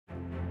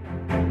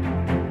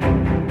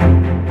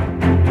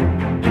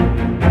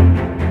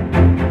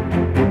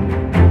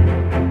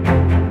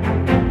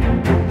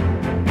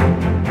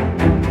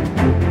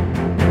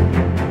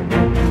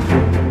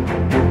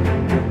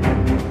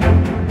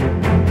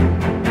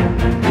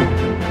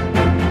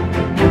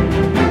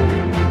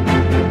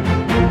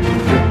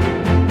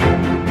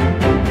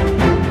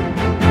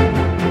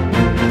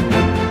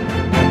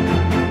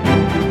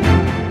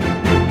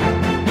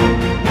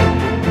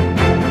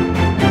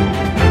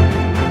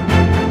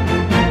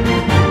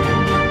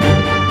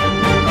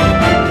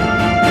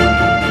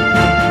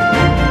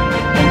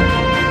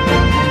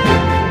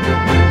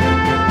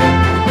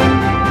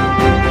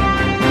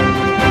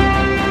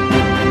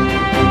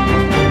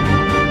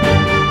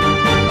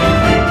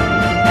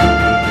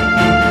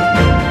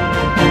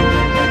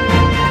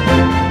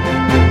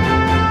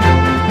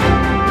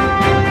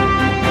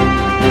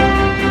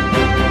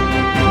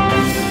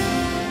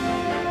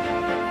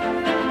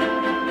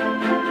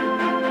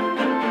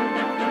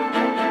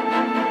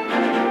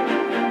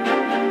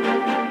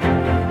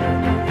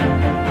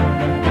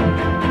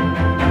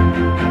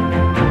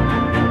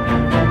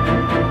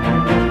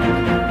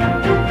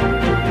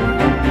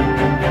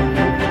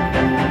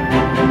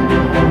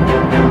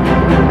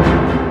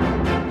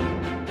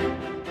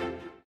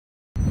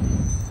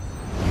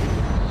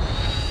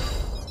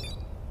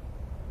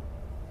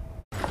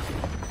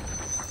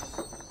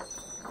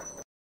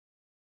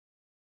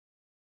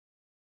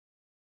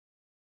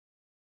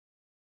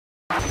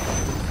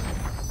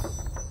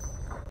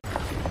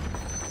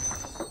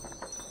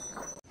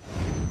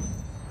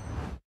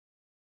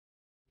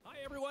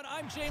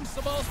James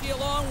Cebulski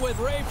along with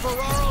Ray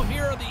Ferraro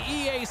here on the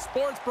EA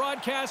Sports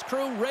broadcast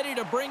crew, ready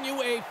to bring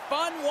you a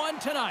fun one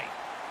tonight.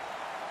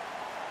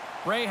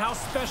 Ray, how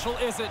special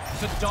is it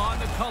to don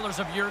the colors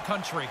of your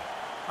country?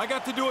 I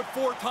got to do it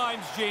 4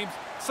 times, James.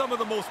 Some of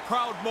the most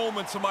proud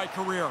moments of my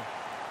career.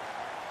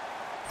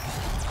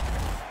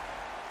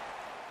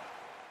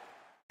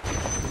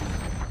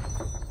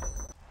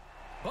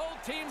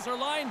 Both teams are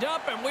lined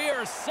up and we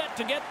are set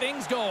to get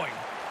things going.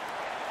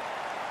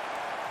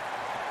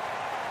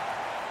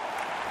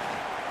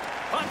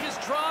 Puck is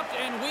dropped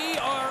and we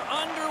are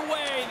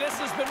underway. This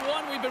has been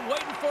one we've been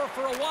waiting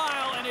for a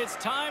while, and it's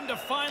time to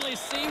finally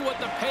see what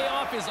the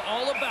payoff is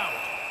all about.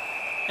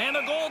 And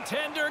the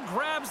goaltender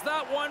grabs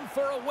that one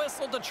for a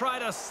whistle to try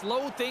to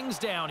slow things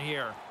down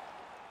here.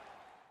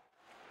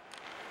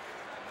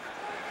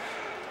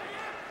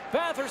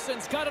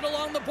 Batherson's got it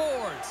along the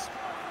boards.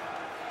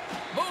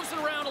 Moves it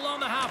around along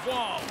the half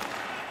wall.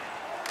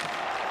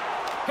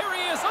 Here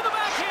he is on the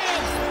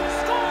backhand.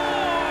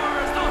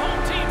 Scores! The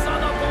home team's on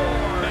the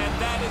board.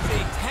 And that is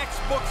a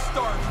textbook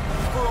start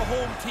for a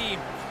home team.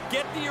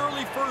 Get the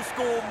early first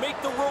goal, make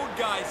the road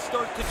guys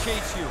start to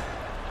chase you.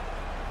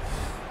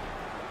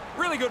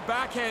 Really good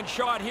backhand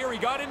shot here. He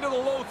got into the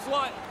low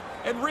slot,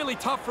 and really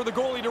tough for the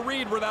goalie to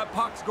read where that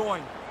puck's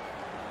going.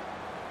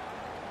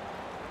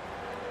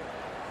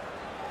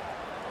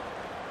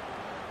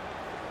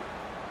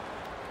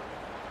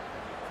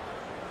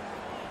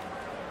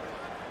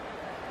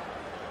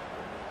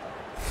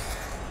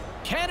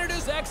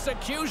 Canada's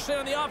execution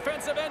on the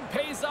offensive end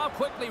pays off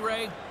quickly,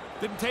 Ray.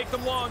 Didn't take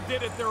them long,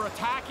 did it? They're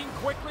attacking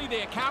quickly.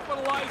 They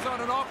capitalize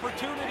on an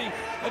opportunity,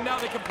 and now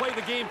they can play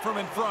the game from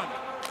in front.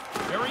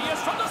 There he is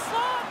from the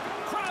slot.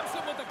 Grabs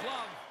him with the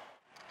glove.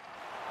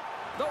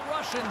 The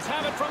Russians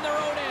have it from their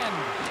own end.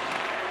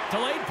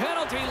 Delayed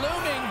penalty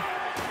looming.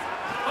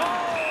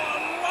 Oh,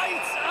 a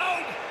lights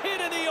out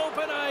hit in the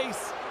open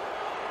ice.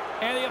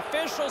 And the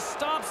official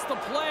stops the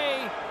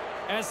play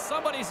as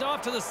somebody's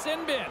off to the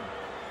sin bin.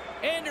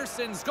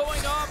 Anderson's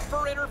going off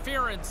for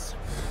interference.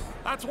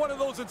 That's one of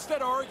those,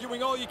 instead of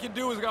arguing, all you can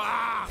do is go,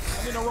 I'm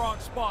in the wrong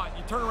spot.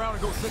 You turn around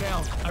and go sit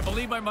down. I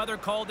believe my mother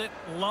called it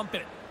lump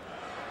it.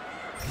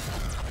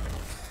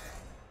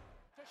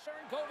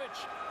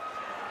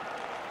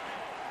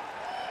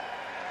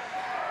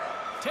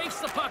 Takes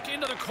the puck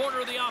into the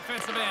corner of the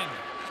offensive end.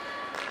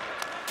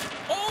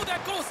 Oh,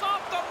 that goes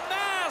off the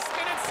mask,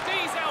 and it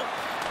stays out.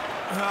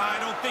 I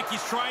don't think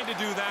he's trying to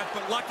do that,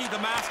 but lucky the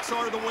masks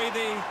are the way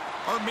they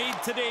are made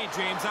today,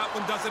 James. That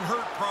one doesn't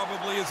hurt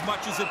probably as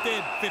much as it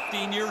did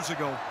 15 years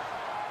ago.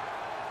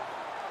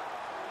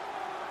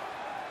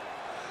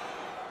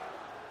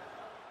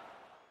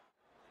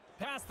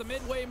 Past the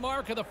midway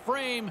mark of the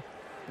frame,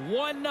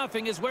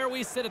 1-0 is where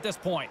we sit at this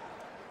point.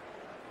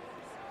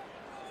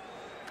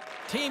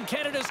 Team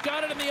Canada's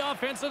got it in the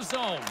offensive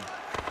zone.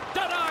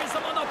 Denies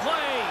them on the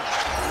play.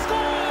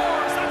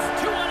 Scores!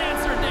 That's 2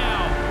 unanswered now.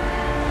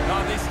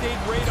 They stayed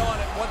right on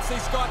it. Once they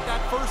got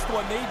that first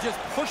one, they just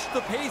pushed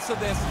the pace of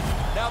this.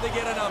 Now they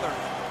get another.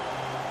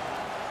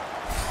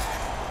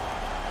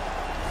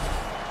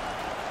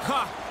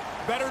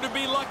 Better to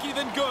be lucky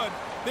than good.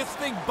 This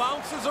thing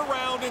bounces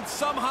around and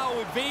somehow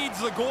evades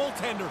the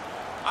goaltender.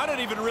 I don't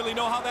even really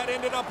know how that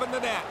ended up in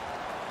the net.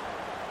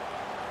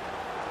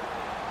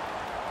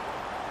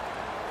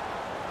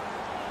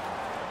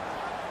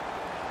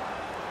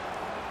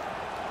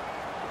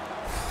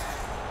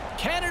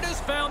 Canada's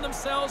found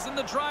themselves in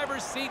the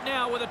driver's seat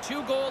now with a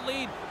 2-goal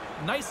lead.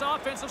 Nice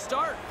offensive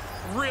start.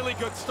 Really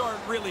good start,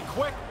 really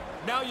quick.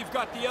 Now you've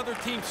got the other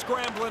team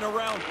scrambling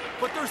around,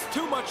 but there's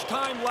too much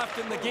time left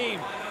in the game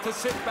to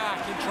sit back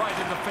and try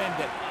to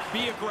defend it.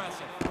 Be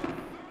aggressive.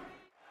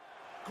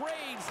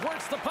 Graves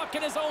works the puck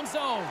in his own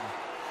zone.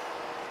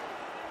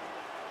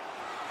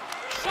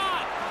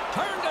 Shot!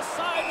 Turned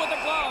aside with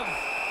a glove.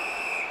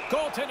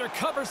 Goaltender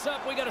covers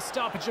up. We got a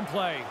stoppage in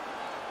play.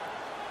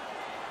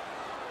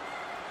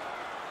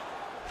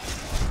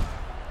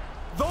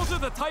 Those are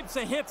the types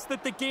of hits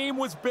that the game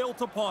was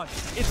built upon.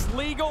 It's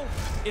legal,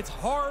 it's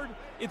hard,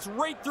 it's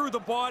right through the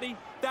body.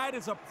 That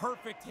is a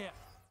perfect hit.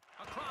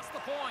 Across the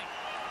point.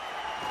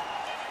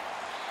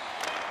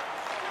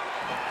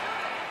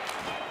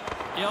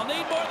 You'll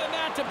need more than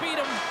that to beat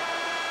him.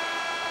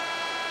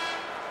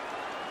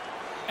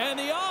 And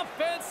the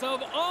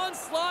offensive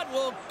onslaught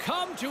will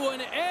come to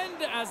an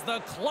end as the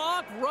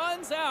clock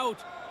runs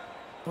out,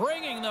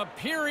 bringing the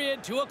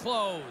period to a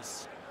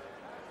close.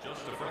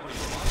 Just a friendly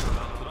reminder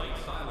about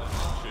tonight's silent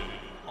auction.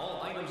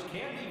 All items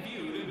can be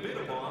viewed and bid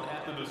upon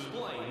at the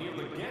display near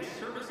the guest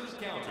services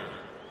counter.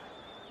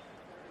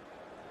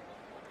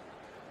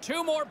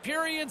 2 more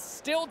periods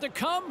still to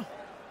come.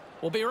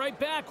 We'll be right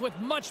back with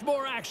much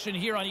more action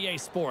here on EA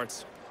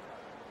Sports.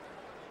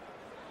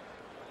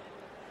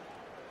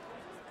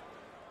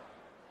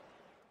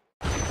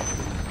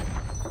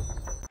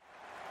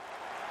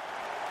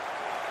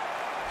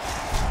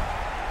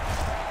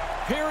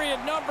 Period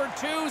number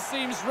 2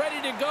 seems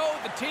ready to go.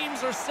 The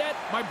teams are set.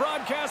 My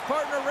broadcast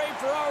partner, Ray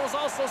Ferraro, is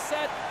also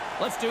set.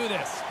 Let's do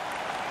this.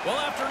 Well,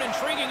 after an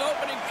intriguing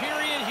opening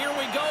period, here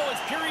we go.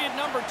 It's period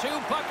number 2.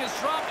 Puck is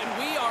dropped, and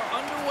we are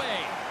underway.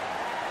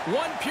 1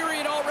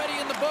 period already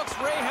in the books.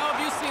 Ray, how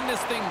have you seen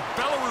this thing?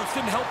 Belarus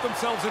didn't help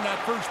themselves in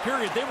that first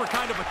period. They were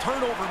kind of a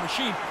turnover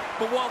machine.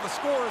 But while the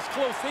score is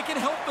close, they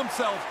can help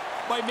themselves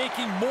by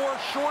making more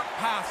short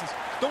passes.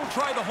 Don't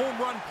try the home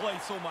run play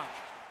so much.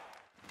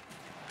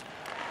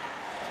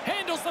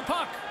 Handles the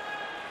puck.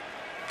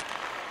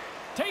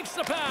 Takes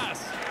the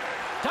pass.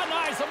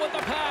 Denies him with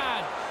the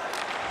pad.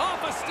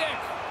 Off a stick.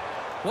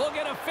 We'll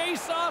get a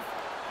face-off,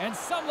 and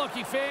some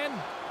lucky fan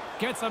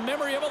gets a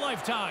memory of a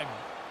lifetime.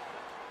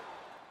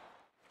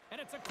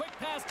 And it's a quick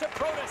pass to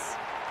Protas.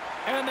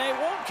 And they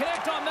won't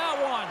connect on that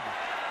one.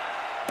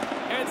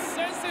 And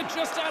sends it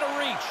just out of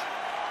reach.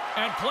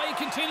 And play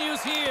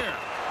continues here.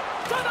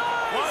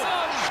 Denies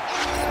him!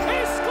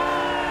 He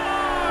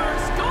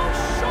scores! Go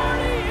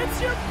Shorty! It's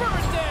your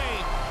birthday!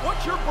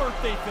 What's your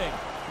birthday thing?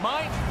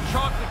 Mine?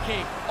 Chocolate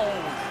cake,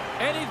 always.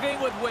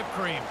 Anything with whipped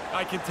cream.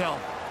 I can tell.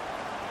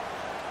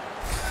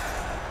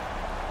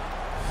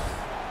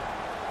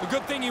 The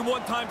good thing he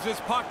one-times this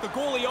puck. The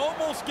goalie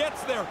almost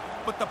gets there,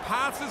 but the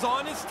pass is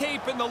on his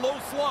tape in the low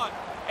slot,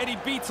 and he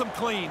beats him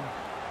clean.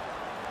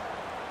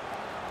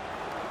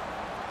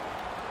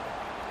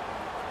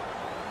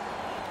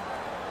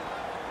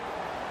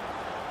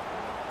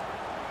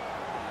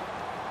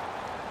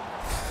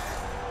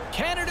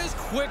 Canada's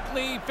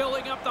quickly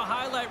filling up the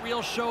highlight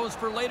reel shows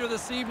for later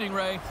this evening,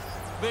 Ray.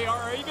 They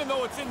are, even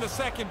though it's in the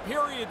second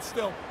period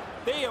still,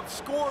 they have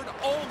scored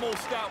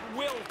almost at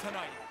will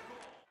tonight.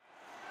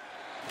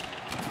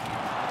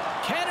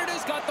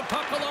 Canada's got the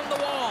puck along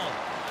the wall.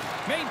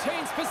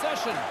 Maintains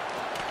possession.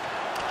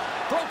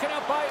 Broken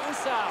up by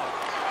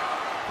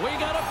U.S.A. We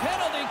got a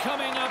penalty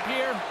coming up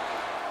here.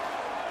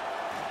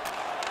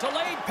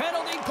 Delayed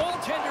penalty.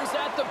 Goaltenders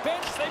at the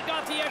bench. They've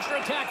got the extra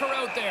attacker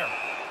out there.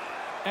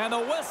 And the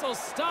whistle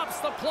stops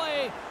the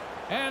play.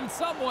 And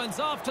someone's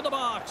off to the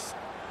box.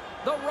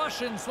 The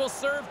Russians will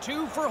serve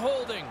 2 for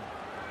holding.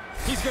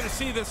 He's going to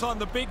see this on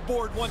the big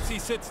board once he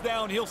sits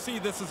down. He'll see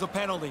this as a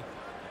penalty.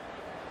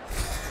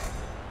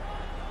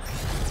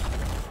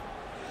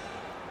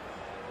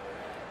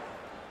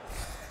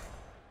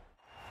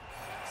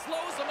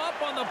 Slows him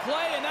up on the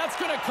play, and that's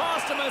going to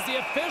cost him as the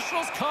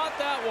officials caught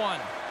that one.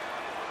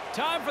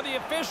 Time for the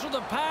official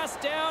to pass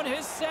down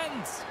his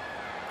sentence.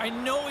 I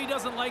know he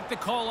doesn't like the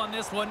call on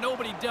this one.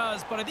 Nobody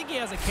does, but I think he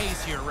has a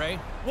case here, Ray.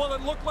 Well,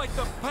 it looked like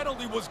the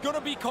penalty was going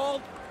to be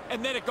called,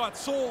 and then it got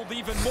sold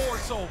even more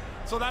so.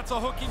 So that's a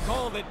hooking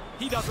call that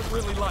he doesn't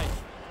really like.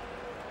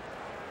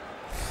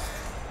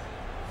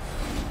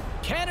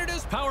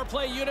 Canada's power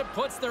play unit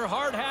puts their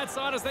hard hats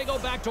on as they go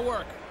back to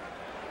work.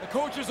 The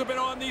coaches have been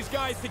on these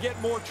guys to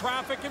get more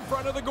traffic in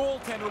front of the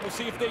goaltender. We'll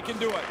see if they can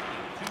do it.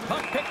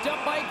 Puck picked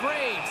up by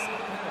Graves.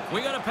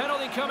 We got a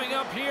penalty coming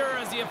up here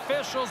as the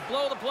officials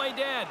blow the play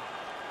dead.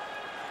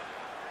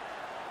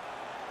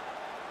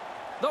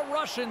 The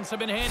Russians have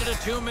been handed a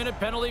 2-minute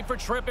penalty for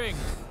tripping.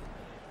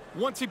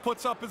 Once he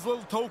puts up his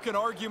little token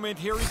argument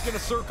here, he's going to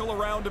circle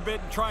around a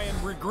bit and try and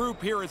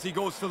regroup here as he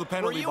goes to the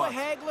penalty box. Were you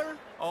a haggler?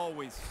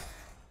 Always.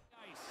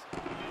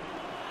 Nice.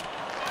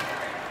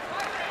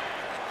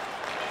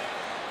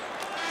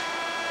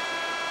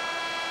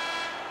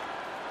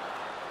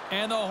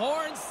 And the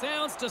horn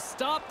sounds to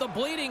stop the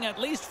bleeding, at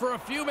least for a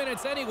few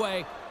minutes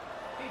anyway.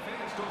 Hey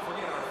fans, don't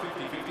forget our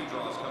 50-50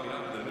 draws coming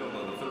up in the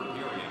middle of the third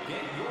period.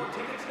 Get your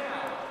tickets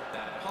now.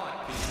 That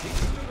pot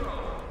continues to grow.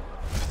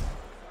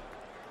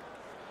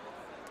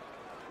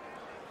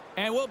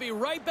 And we'll be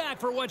right back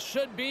for what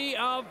should be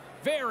a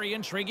very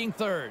intriguing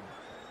third.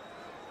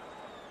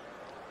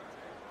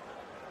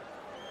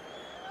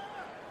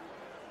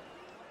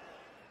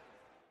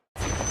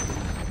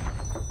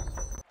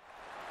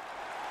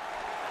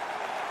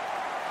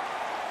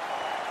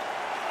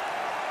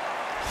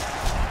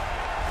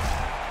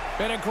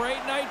 Been a great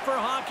night for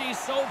hockey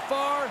so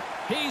far.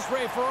 He's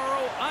Ray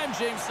Ferraro. I'm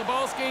James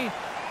Cebulski.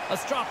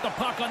 Let's drop the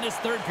puck on this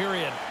third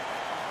period.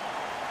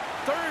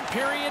 Third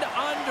period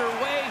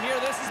underway here.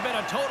 This has been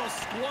a total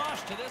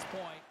squash to this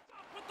point.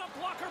 Up with the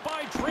blocker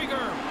by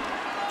Trigger.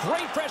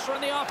 Great pressure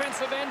on the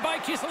offensive end by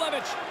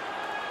Kiselevich.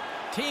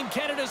 Team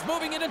Canada's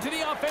moving it into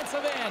the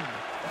offensive end.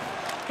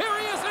 Here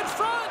he is in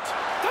front.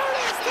 There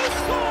is the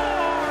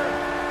score.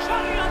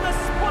 Johnny on the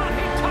spot.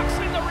 He tucks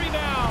in the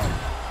rebound.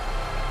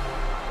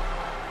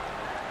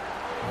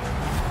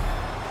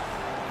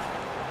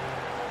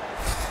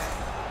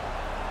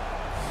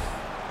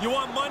 You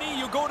want money,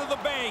 you go to the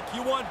bank.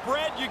 You want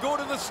bread, you go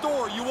to the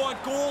store. You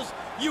want goals,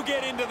 you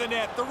get into the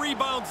net. The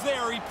rebound's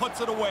there, he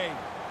puts it away.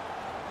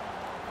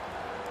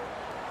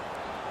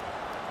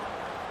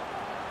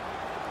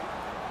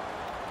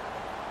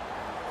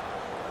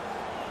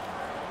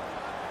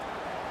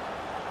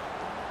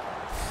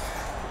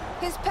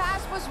 His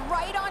pass was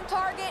right on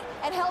target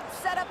and helped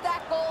set up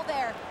that goal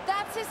there.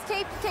 That's his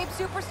tape-to-tape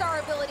superstar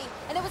ability.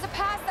 And it was a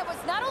pass that was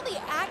not only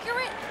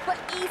accurate, but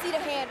easy to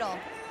handle.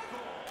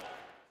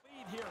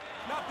 Here.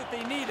 Not that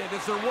they need it,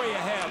 as they're way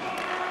ahead.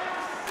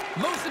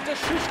 Moves it to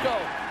Shushko.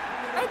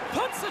 And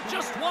puts it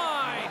just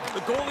wide. The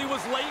The goalie was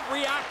late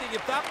reacting.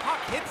 If that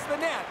puck hits the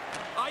net,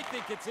 I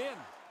think it's in.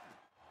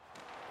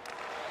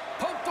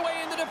 Poked away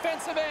in the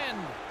defensive end.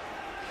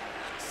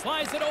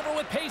 Slides it over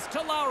with pace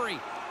to Lowry.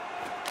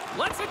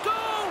 Lets it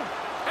go!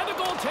 And the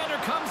goaltender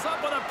comes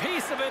up with a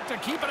piece of it to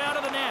keep it out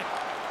of the net.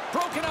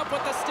 Broken up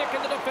with the stick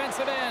in the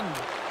defensive end.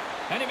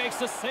 And he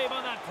makes the save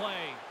on that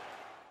play.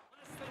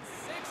 Less than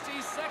 60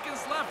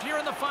 seconds left here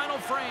in the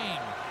final frame.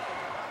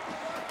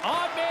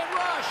 Odd man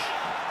rush.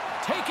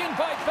 Taken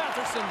by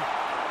Batherson.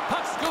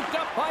 Puck scooped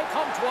up by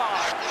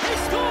Comtois. He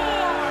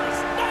scores!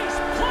 Nice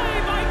play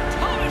by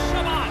Thomas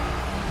Chabot.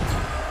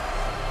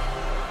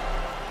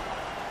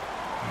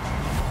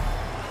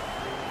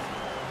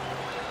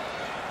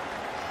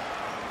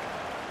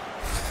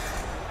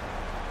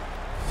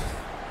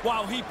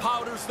 Wow, he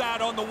powders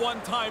that on the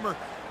one-timer.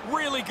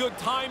 Really good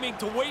timing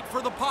to wait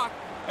for the puck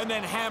and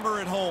then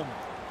hammer it home.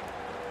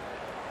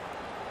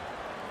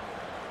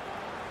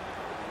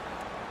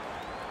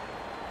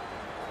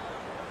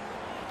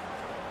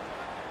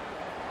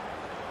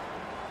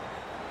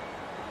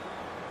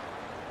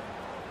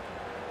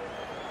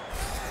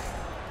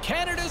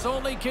 Canada's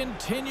only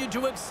continued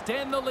to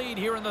extend the lead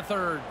here in the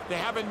third. They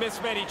haven't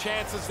missed many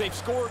chances. They've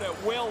scored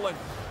at will and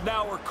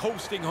now we're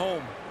coasting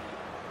home.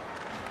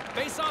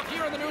 Face off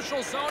here in the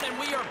neutral zone, and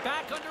we are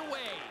back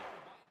underway.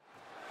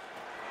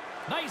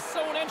 Nice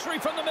zone entry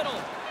from the middle.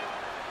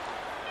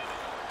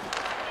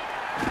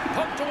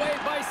 Poked away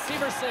by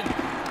Severson.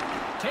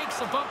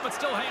 Takes a bump, but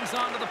still hangs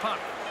on to the puck.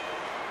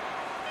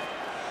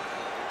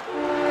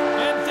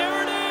 And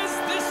there it is.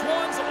 This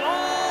one's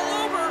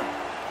all over.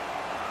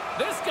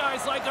 This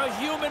guy's like a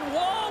human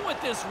wall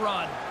with this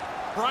run.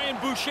 Brian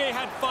Boucher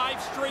had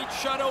 5 straight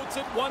shutouts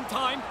at one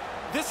time.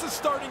 This is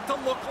starting to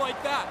look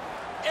like that.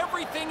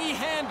 Everything he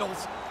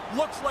handles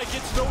looks like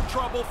it's no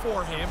trouble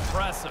for him.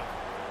 Impressive.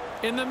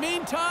 In the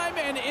meantime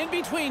and in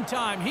between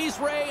time, he's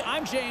Ray,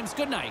 I'm James.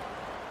 Good night.